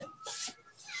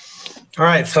All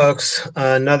right, folks,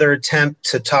 another attempt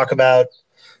to talk about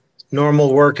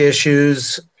normal work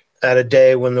issues at a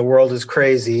day when the world is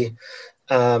crazy.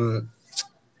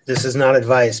 This is not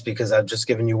advice because I've just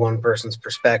given you one person's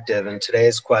perspective. And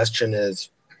today's question is,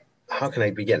 how can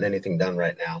I be getting anything done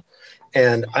right now?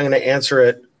 And I'm going to answer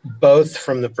it both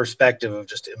from the perspective of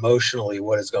just emotionally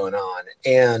what is going on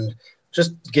and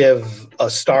just give a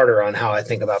starter on how I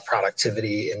think about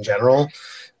productivity in general.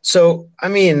 So, I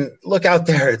mean, look out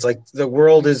there. It's like the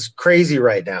world is crazy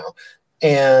right now,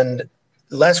 and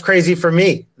less crazy for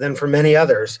me than for many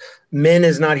others. Min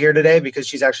is not here today because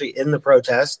she's actually in the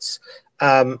protests.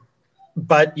 Um,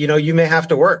 but you may have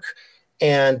to work.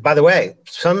 And by the way,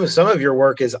 some of your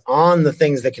work is on the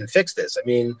things that can fix this. I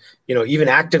mean, even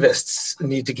activists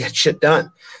need to get shit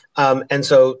done. And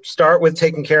so start with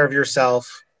taking care of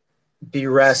yourself, be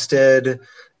rested,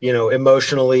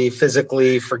 emotionally,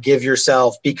 physically, forgive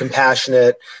yourself, be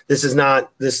compassionate. Today's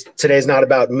not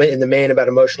about in the main about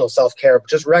emotional self-care, but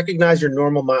just recognize your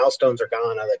normal milestones are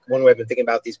gone. One way I've been thinking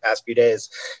about these past few days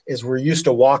is we're used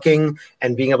to walking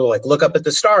and being able to look up at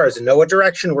the stars and know what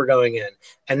direction we're going in.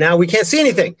 And now we can't see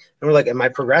anything. And we're like, am I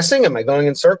progressing? Am I going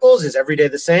in circles? Is every day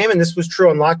the same? And this was true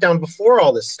on lockdown before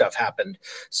all this stuff happened.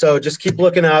 So just keep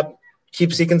looking up.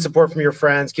 Keep seeking support from your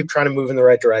friends. Keep trying to move in the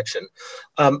right direction.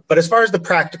 But as far as the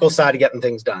practical side of getting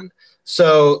things done,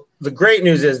 so the great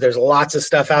news is there's lots of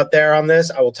stuff out there on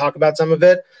this. I will talk about some of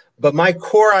it. But my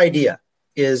core idea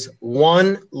is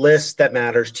one list that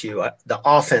matters to you, the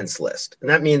offense list. And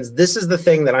that means this is the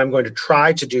thing that I'm going to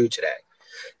try to do today.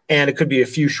 And it could be a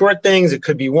few short things. It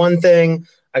could be one thing.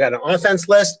 I got an offense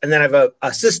list. And then I have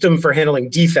a system for handling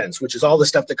defense, which is all the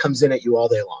stuff that comes in at you all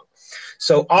day long.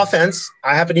 So offense,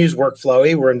 I happen to use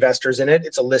Workflowy. We're investors in it.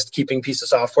 It's a list keeping piece of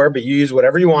software, but you use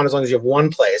whatever you want as long as you have one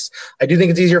place. I do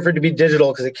think it's easier for it to be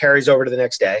digital because it carries over to the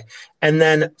next day. And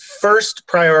then first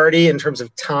priority in terms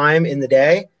of time in the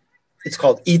day, it's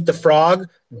called eat the frog.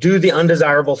 Do the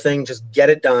undesirable thing. Just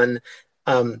get it done.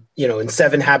 In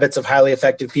 7 Habits of Highly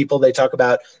Effective People, they talk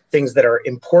about things that are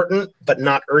important but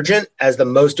not urgent as the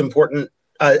most important,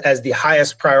 as the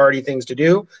highest priority things to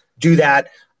do. Do that.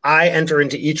 I enter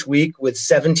into each week with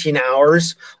 17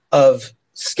 hours of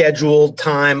scheduled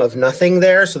time of nothing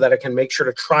there so that I can make sure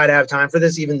to try to have time for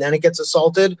this. Even then it gets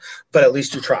assaulted, but at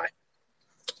least you try.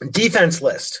 Defense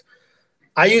list.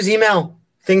 I use email.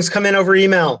 Things come in over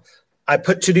email. I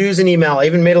put to-dos in email. I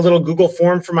even made a little Google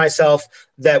form for myself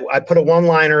that I put a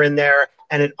one-liner in there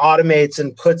and it automates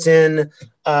and puts in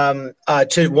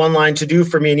to one line to do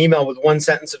for me an email with one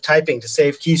sentence of typing to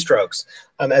save keystrokes.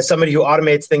 As somebody who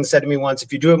automates things said to me once,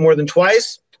 if you do it more than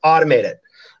twice, automate it.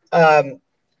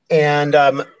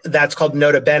 And that's called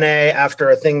Nota Bene after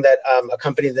a thing that a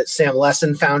company that Sam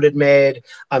Lessin founded made.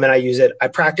 And I use it. I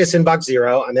practice Inbox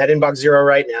Zero. I'm at Inbox Zero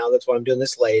right now. That's why I'm doing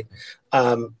this late.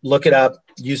 Look it up.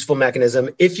 Useful mechanism.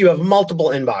 If you have multiple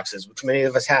inboxes, which many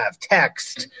of us have,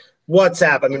 text,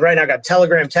 WhatsApp. I mean, right now I got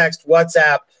Telegram, text,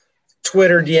 WhatsApp,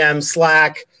 Twitter, DM,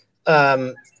 Slack,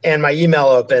 and my email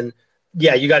open.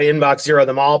 Yeah, you got to Inbox Zero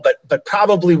them all, but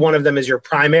probably one of them is your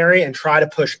primary and try to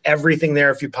push everything there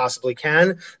if you possibly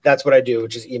can. That's what I do,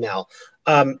 which is email.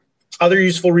 Other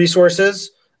useful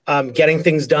resources, getting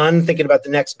things done, thinking about the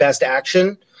next best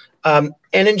action. And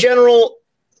in general,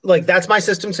 that's my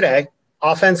system today.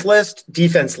 Offense list,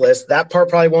 defense list, that part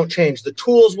probably won't change. The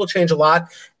tools will change a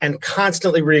lot, and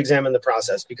constantly re-examine the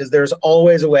process because there's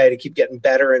always a way to keep getting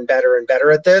better and better and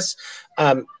better at this,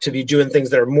 to be doing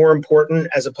things that are more important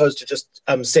as opposed to just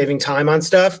saving time on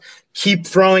stuff. Keep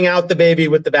throwing out the baby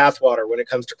with the bathwater when it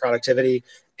comes to productivity.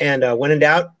 And when in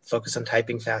doubt, focus on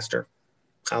typing faster.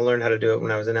 I learned how to do it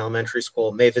when I was in elementary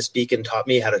school. Mavis Beacon taught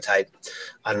me how to type.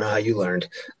 I don't know how you learned.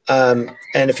 And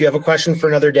if you have a question for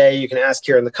another day, you can ask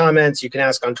here in the comments. You can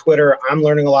ask on Twitter. I'm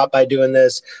learning a lot by doing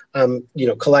this,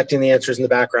 collecting the answers in the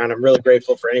background. I'm really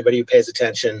grateful for anybody who pays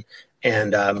attention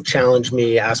and challenge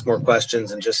me, ask more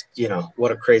questions, and just,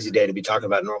 what a crazy day to be talking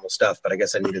about normal stuff. But I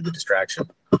guess I needed the distraction.